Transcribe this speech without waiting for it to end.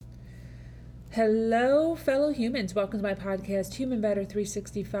Hello, fellow humans. Welcome to my podcast, Human Better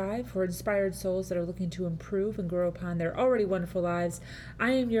 365, for inspired souls that are looking to improve and grow upon their already wonderful lives.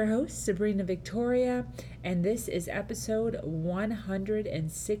 I am your host, Sabrina Victoria, and this is episode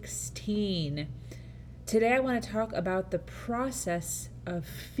 116. Today, I want to talk about the process of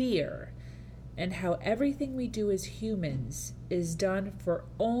fear and how everything we do as humans is done for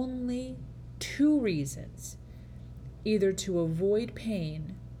only two reasons: either to avoid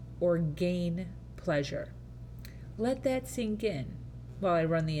pain or gain pleasure. Let that sink in while I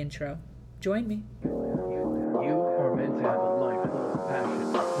run the intro. Join me. You are meant to have a life full of passion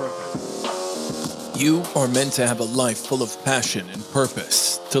and purpose. You are meant to have a life full of passion and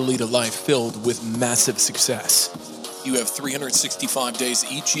purpose, to lead a life filled with massive success. You have 365 days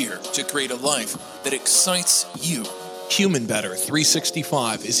each year to create a life that excites you. Human Better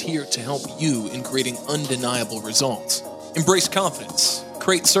 365 is here to help you in creating undeniable results. Embrace confidence,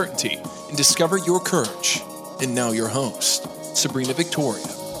 create certainty, and discover your courage. And now your host, Sabrina Victoria.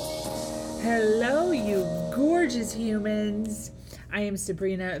 Hello, you gorgeous humans. I am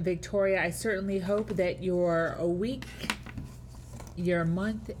Sabrina Victoria. I certainly hope that your week, your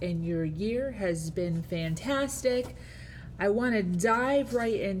month, and your year has been fantastic. I want to dive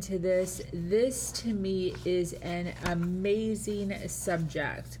right into this. This, to me, is an amazing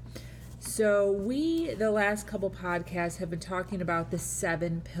subject. So the last couple podcasts, have been talking about the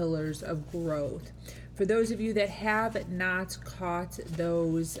 7 pillars of growth. For those of you that have not caught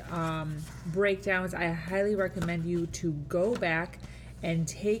those breakdowns, I highly recommend you to go back and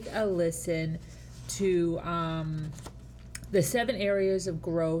take a listen to the 7 areas of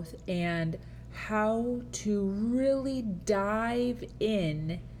growth and how to really dive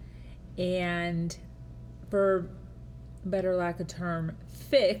in and, for better lack of term,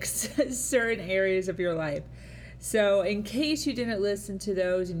 fix certain areas of your life. So in case you didn't listen to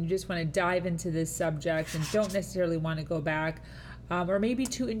those and you just want to dive into this subject and don't necessarily want to go back, or maybe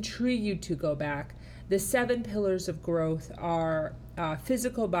to intrigue you to go back, the 7 pillars of growth are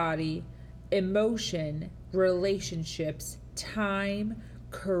physical body, emotion, relationships, time,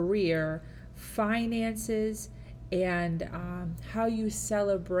 career, finances, and how you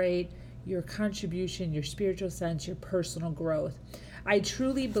celebrate your contribution, your spiritual sense, your personal growth. I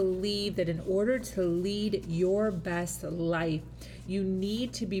truly believe that in order to lead your best life, you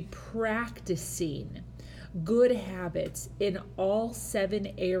need to be practicing good habits in all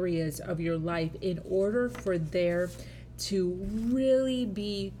 7 areas of your life in order for there to really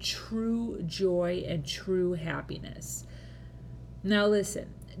be true joy and true happiness. Now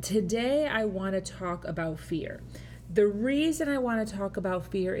listen, today I want to talk about fear. The reason I want to talk about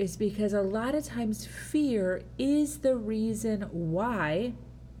fear is because a lot of times fear is the reason why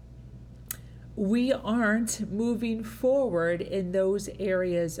we aren't moving forward in those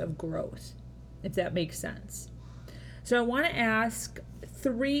areas of growth, if that makes sense. So I want to ask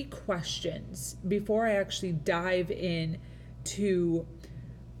 3 questions before I actually dive in to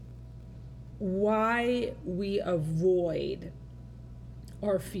why we avoid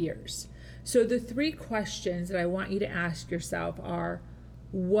our fears. So the 3 questions that I want you to ask yourself are: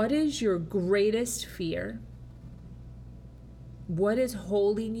 what is your greatest fear? What is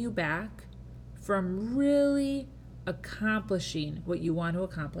holding you back from really accomplishing what you want to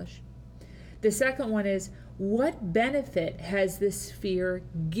accomplish? The second one is: what benefit has this fear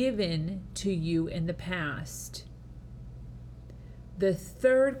given to you in the past? The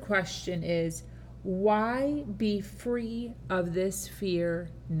third question is: why be free of this fear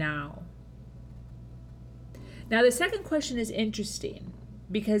now? Now, the second question is interesting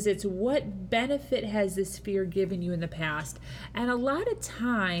because it's: what benefit has this fear given you in the past? And a lot of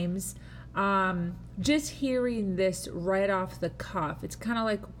times, just hearing this right off the cuff, it's kind of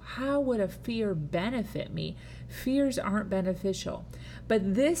like, how would a fear benefit me? Fears aren't beneficial.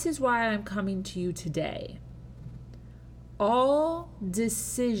 But this is why I'm coming to you today. All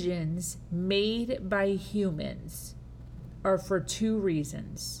decisions made by humans are for 2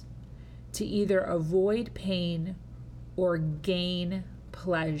 reasons: to either avoid pain or gain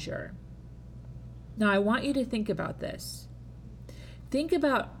pleasure. Now, I want you to think about this. Think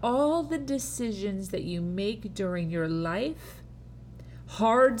about all the decisions that you make during your life: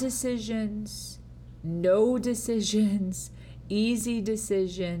 hard decisions, no decisions, easy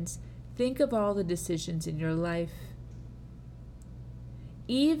decisions. Think of all the decisions in your life.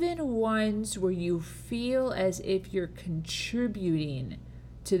 Even ones where you feel as if you're contributing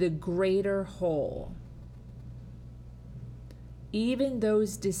to the greater whole. Even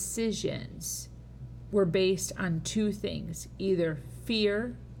those decisions were based on 2 things: either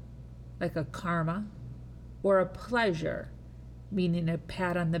fear, like a karma, or a pleasure, meaning a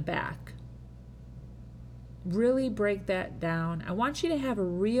pat on the back. Really break that down. I want you to have a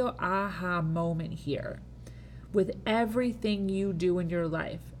real aha moment here with everything you do in your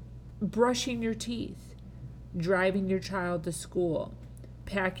life. Brushing your teeth, driving your child to school,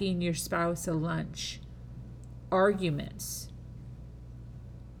 packing your spouse a lunch, arguments,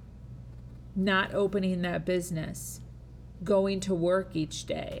 not opening that business, going to work each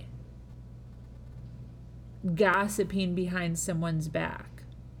day, gossiping behind someone's back.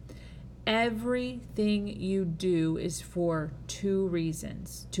 Everything you do is for two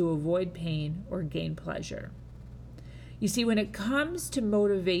reasons: to avoid pain or gain pleasure. You see, when it comes to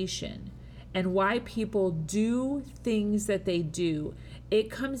motivation and why people do things that they do, it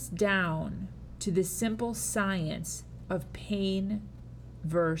comes down to the simple science of pain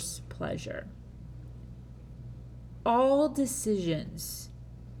versus pleasure. All decisions,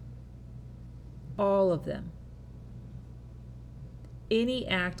 all of them, any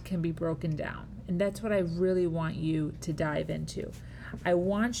act can be broken down. And that's what I really want you to dive into. I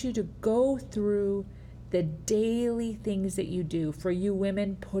want you to go through the daily things that you do. For you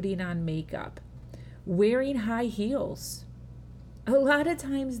women, putting on makeup, wearing high heels. A lot of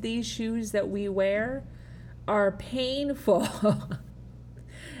times these shoes that we wear are painful.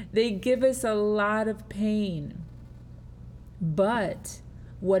 They give us a lot of pain. But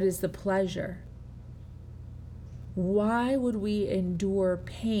what is the pleasure? Why would we endure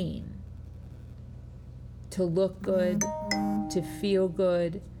pain? To look good, to feel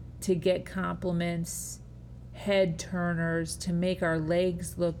good, to get compliments, head turners, to make our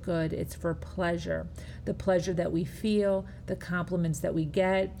legs look good. It's for pleasure. The pleasure that we feel, the compliments that we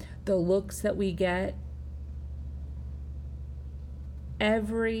get, the looks that we get.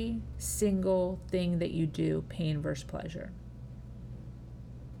 Every single thing that you do, pain versus pleasure.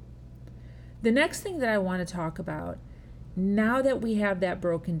 The next thing that I want to talk about, now that we have that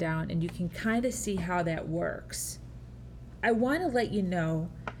broken down and you can kind of see how that works, I want to let you know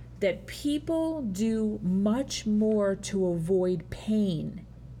that people do much more to avoid pain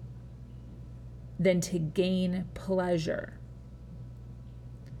than to gain pleasure.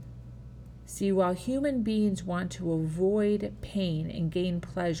 See, while human beings want to avoid pain and gain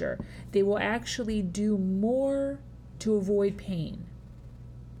pleasure, they will actually do more to avoid pain.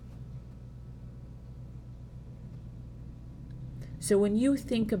 So when you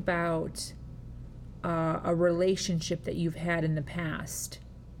think about a relationship that you've had in the past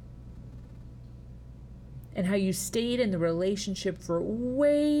and how you stayed in the relationship for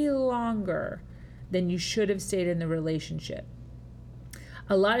way longer than you should have stayed in the relationship.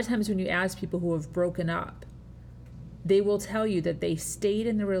 A lot of times when you ask people who have broken up, they will tell you that they stayed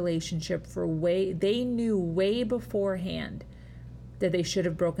in the relationship they knew way beforehand that they should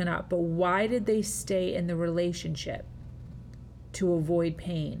have broken up. But why did they stay in the relationship? To avoid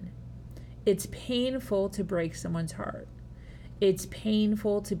pain. It's painful to break someone's heart. It's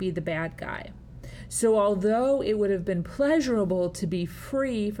painful to be the bad guy. So although it would have been pleasurable to be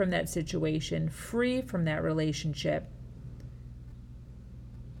free from that situation, free from that relationship,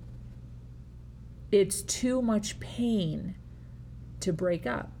 it's too much pain to break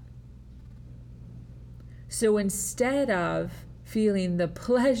up. So instead of feeling the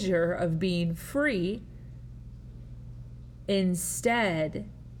pleasure of being free, instead,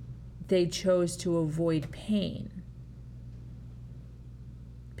 they chose to avoid pain.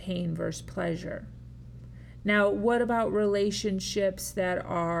 Pain versus pleasure. Now, what about relationships that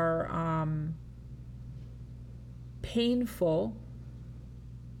are painful,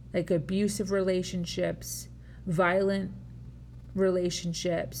 like abusive relationships, violent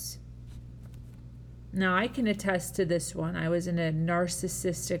relationships? Now, I can attest to this one. I was in a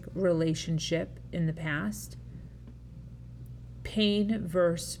narcissistic relationship in the past. Pain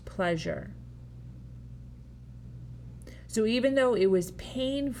versus pleasure. So even though it was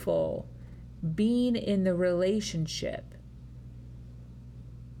painful being in the relationship,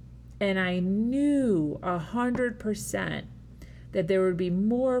 and I knew 100% that there would be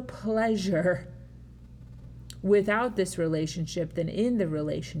more pleasure without this relationship than in the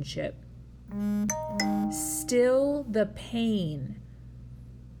relationship, still the pain,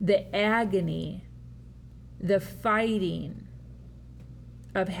 the agony, the fighting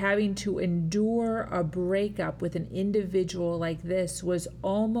of having to endure a breakup with an individual like this was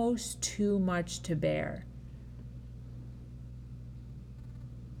almost too much to bear.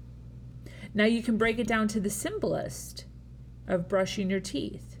 Now you can break it down to the simplest of brushing your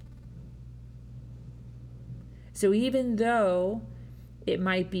teeth. So even though it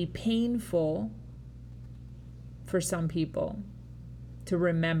might be painful for some people to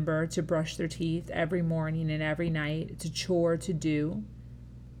remember to brush their teeth every morning and every night, it's a chore to do.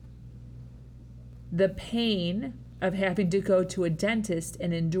 the pain of having to go to a dentist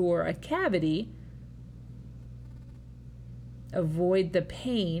and endure a cavity, avoid the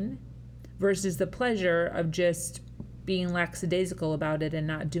pain, versus the pleasure of just being lackadaisical about it and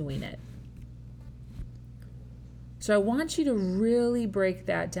not doing it. So I want you to really break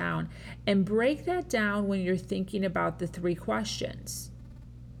that down, and break that down when you're thinking about the 3 questions.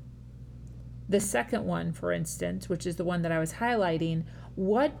 The second one, for instance, which is the one that I was highlighting,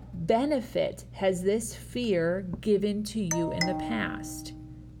 what benefit has this fear given to you in the past?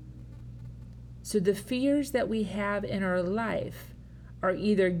 So the fears that we have in our life are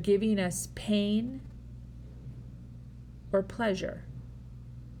either giving us pain or pleasure.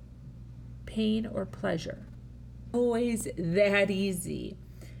 Pain or pleasure. Always that easy,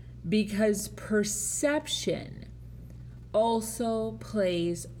 because perception also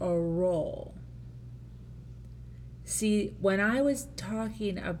plays a role. See, when I was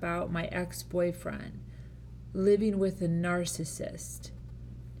talking about my ex-boyfriend living with a narcissist,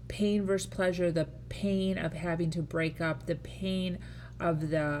 pain versus pleasure, the pain of having to break up, the pain of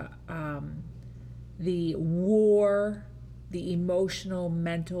the war, the emotional,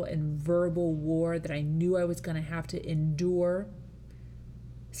 mental, and verbal war that I knew I was going to have to endure.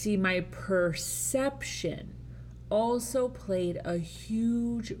 See, my perception also played a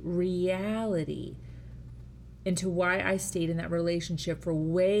huge reality into why I stayed in that relationship for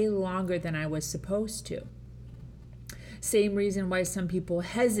way longer than I was supposed to. Same reason why some people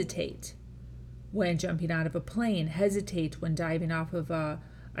hesitate when jumping out of a plane, hesitate when diving off of a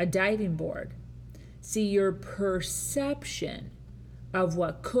diving board. See, your perception of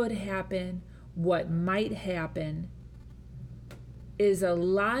what could happen, what might happen, is a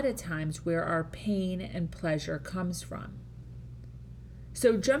lot of times where our pain and pleasure comes from.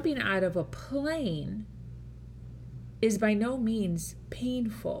 So jumping out of a plane is by no means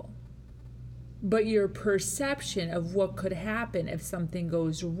painful, but your perception of what could happen if something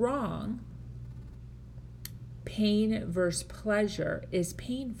goes wrong, pain versus pleasure, is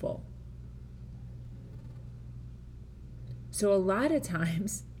painful. So a lot of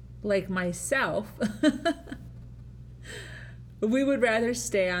times, like myself, we would rather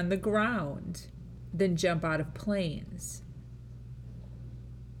stay on the ground than jump out of planes.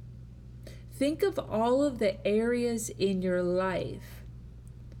 Think of all of the areas in your life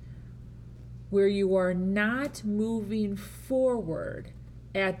where you are not moving forward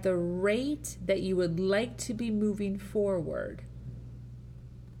at the rate that you would like to be moving forward.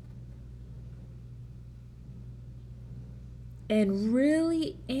 And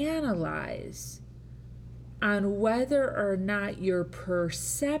really analyze on whether or not your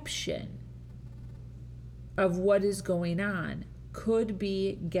perception of what is going on could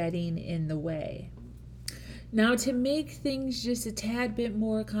be getting in the way. Now, to make things just a tad bit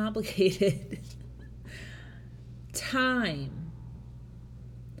more complicated, time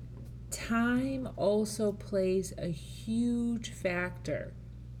also plays a huge factor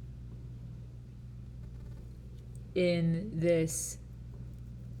in this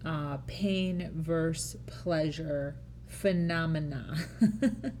pain versus pleasure phenomena.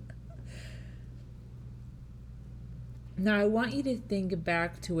 Now, I want you to think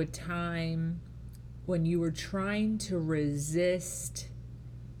back to a time when you were trying to resist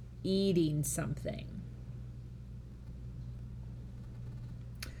eating something.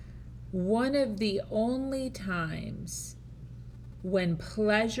 One of the only times when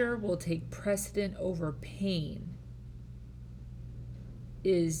pleasure will take precedent over pain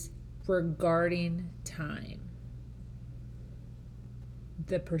is regarding time.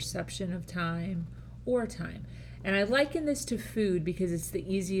 The perception of time or time. And I liken this to food because it's the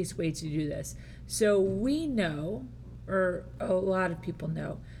easiest way to do this. So we know, or a lot of people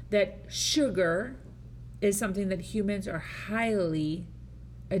know, that sugar is something that humans are highly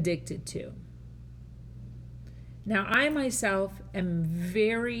addicted to. Now, I myself am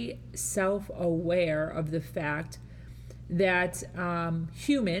very self-aware of the fact that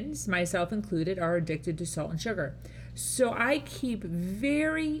humans, myself included, are addicted to salt and sugar. So I keep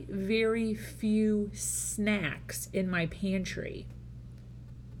very, very few snacks in my pantry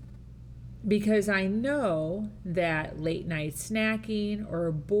because I know that late night snacking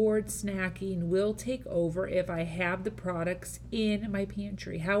or bored snacking will take over if I have the products in my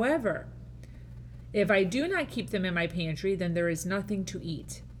pantry. However, if I do not keep them in my pantry, then there is nothing to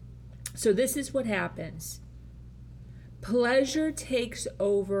eat. So this is what happens. Pleasure takes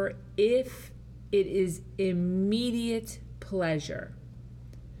over if it is immediate pleasure.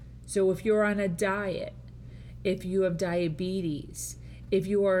 So if you're on a diet, if you have diabetes, if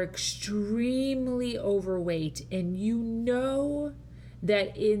you are extremely overweight and you know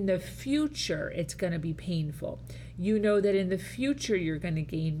that in the future it's going to be painful. You know that in the future you're going to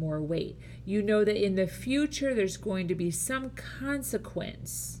gain more weight. You know that in the future there's going to be some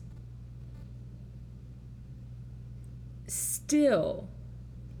consequence. Still,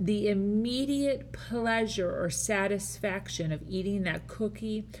 the immediate pleasure or satisfaction of eating that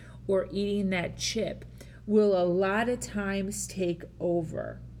cookie or eating that chip will a lot of times take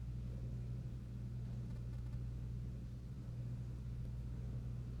over.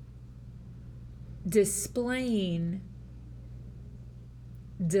 Displaying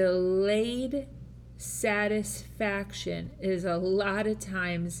delayed satisfaction is a lot of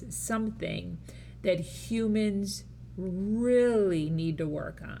times something that humans really need to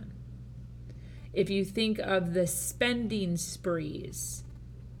work on. If you think of the spending sprees,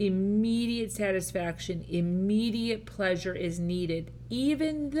 immediate satisfaction, immediate pleasure is needed,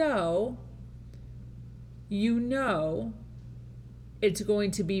 even though you know it's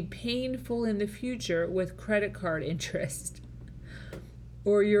going to be painful in the future with credit card interest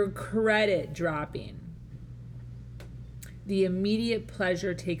or your credit dropping. The immediate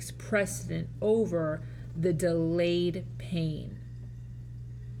pleasure takes precedent over the delayed pain.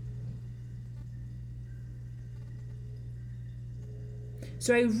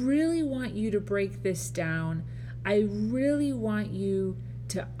 So I really want you to break this down. I really want you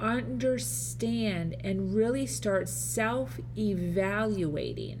to understand and really start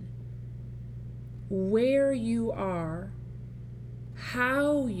self-evaluating where you are,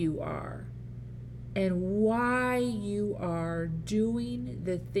 how you are, and why you are doing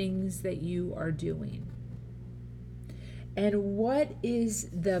the things that you are doing. And what is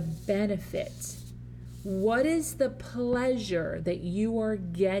the benefit? What is the pleasure that you are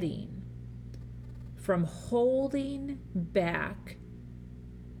getting from holding back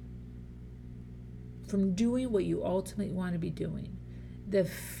from doing what you ultimately want to be doing? The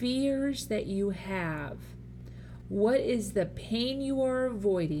fears that you have. What is the pain you are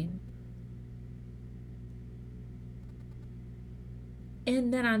avoiding?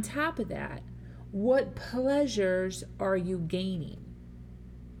 And then on top of that, what pleasures are you gaining?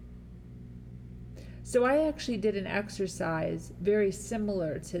 So I actually did an exercise very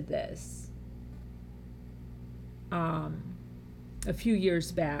similar to this a few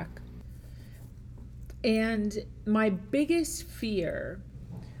years back. And my biggest fear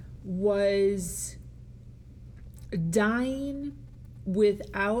was dying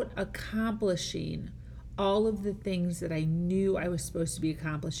without accomplishing all of the things that I knew I was supposed to be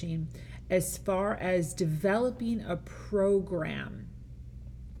accomplishing, as far as developing a program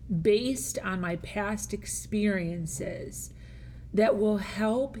based on my past experiences that will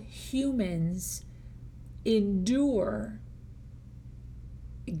help humans endure,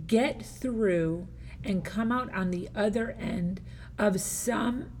 get through, and come out on the other end of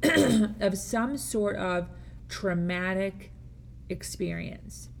some of some sort of traumatic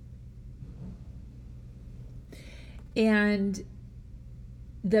experience. And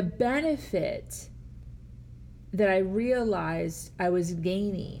the benefit that I realized I was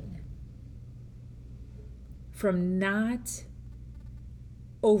gaining from not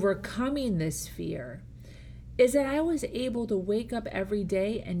overcoming this fear is that I was able to wake up every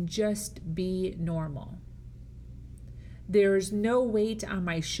day and just be normal. There's no weight on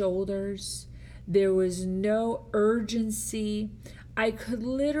my shoulders. There was no urgency. I could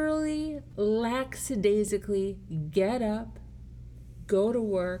literally lackadaisically get up, go to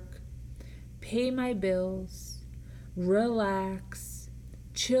work, pay my bills, relax,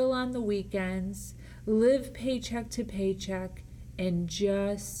 chill on the weekends, live paycheck to paycheck, and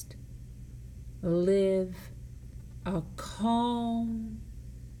just live a calm,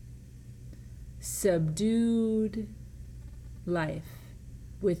 subdued life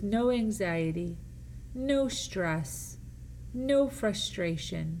with no anxiety, no stress, no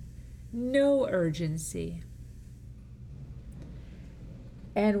frustration, no urgency.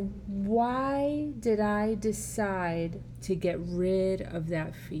 And why did I decide to get rid of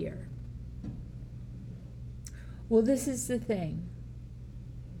that fear? Well, this is the thing.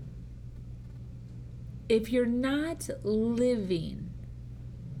 If you're not living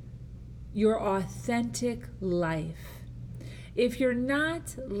your authentic life, if you're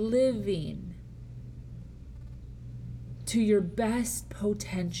not living to your best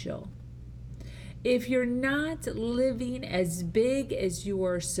potential, if you're not living as big as you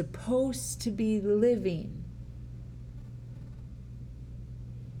are supposed to be living,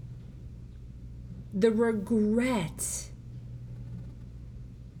 the regret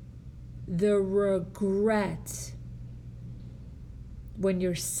when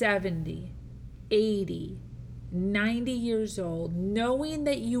you're 70, 80, 90 years old, knowing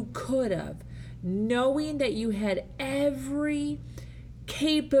that you could have, knowing that you had every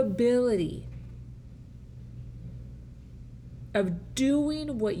capability of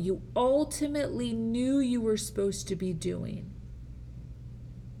doing what you ultimately knew you were supposed to be doing,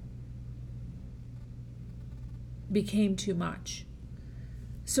 became too much.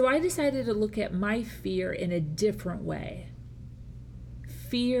 So I decided to look at my fear in a different way.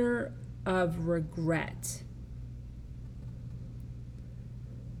 Fear of regret.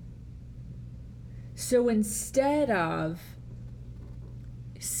 So instead of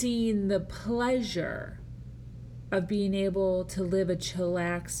seeing the pleasure of being able to live a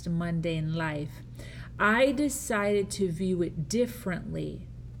chillaxed, mundane life, I decided to view it differently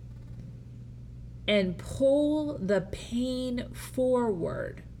and pull the pain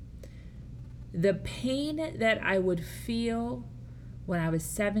forward. The pain that I would feel when I was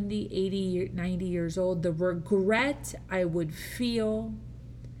 70, 80, 90 years old, the regret I would feel,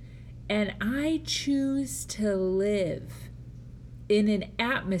 and I choose to live in an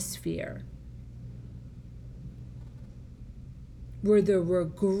atmosphere where the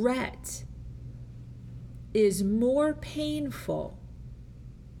regret is more painful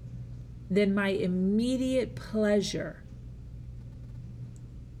than my immediate pleasure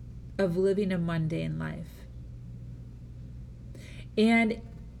of living a mundane life. And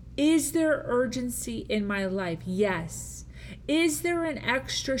is there urgency in my life? Yes. Is there an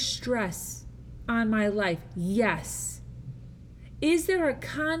extra stress on my life? Yes. Is there a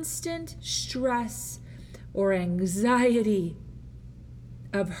constant stress or anxiety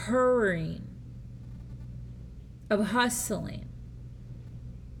of hurrying, of hustling,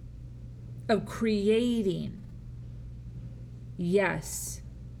 of creating? Yes.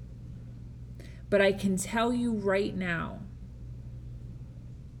 But I can tell you right now,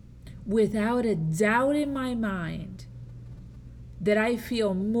 without a doubt in my mind, that I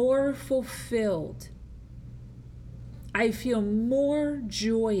feel more fulfilled. I feel more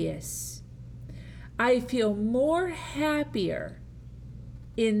joyous. I feel more happier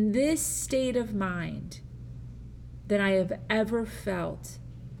in this state of mind than I have ever felt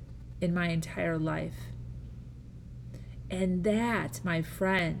in my entire life. And that, my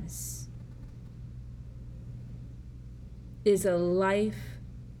friends, is a life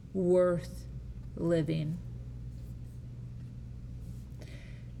worth living.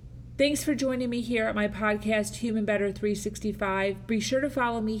 Thanks for joining me here at my podcast, Human Better 365. Be sure to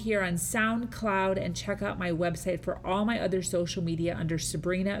follow me here on SoundCloud and check out my website for all my other social media under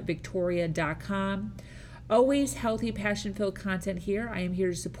SabrinaVictoria.com. Always healthy, passion-filled content here. I am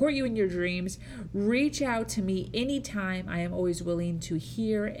here to support you in your dreams. Reach out to me anytime. I am always willing to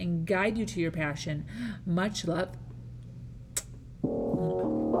hear and guide you to your passion. Much love.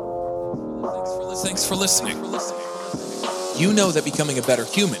 Thanks for listening. You know that becoming a better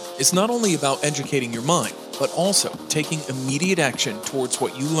human is not only about educating your mind, but also taking immediate action towards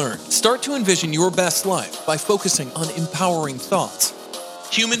what you learn. Start to envision your best life by focusing on empowering thoughts.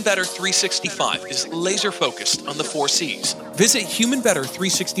 Human Better 365 is laser focused on the 4 C's. Visit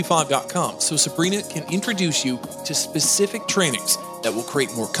humanbetter365.com so Sabrina can introduce you to specific trainings that will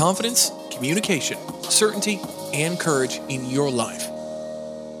create more confidence, communication, certainty, and courage in your life.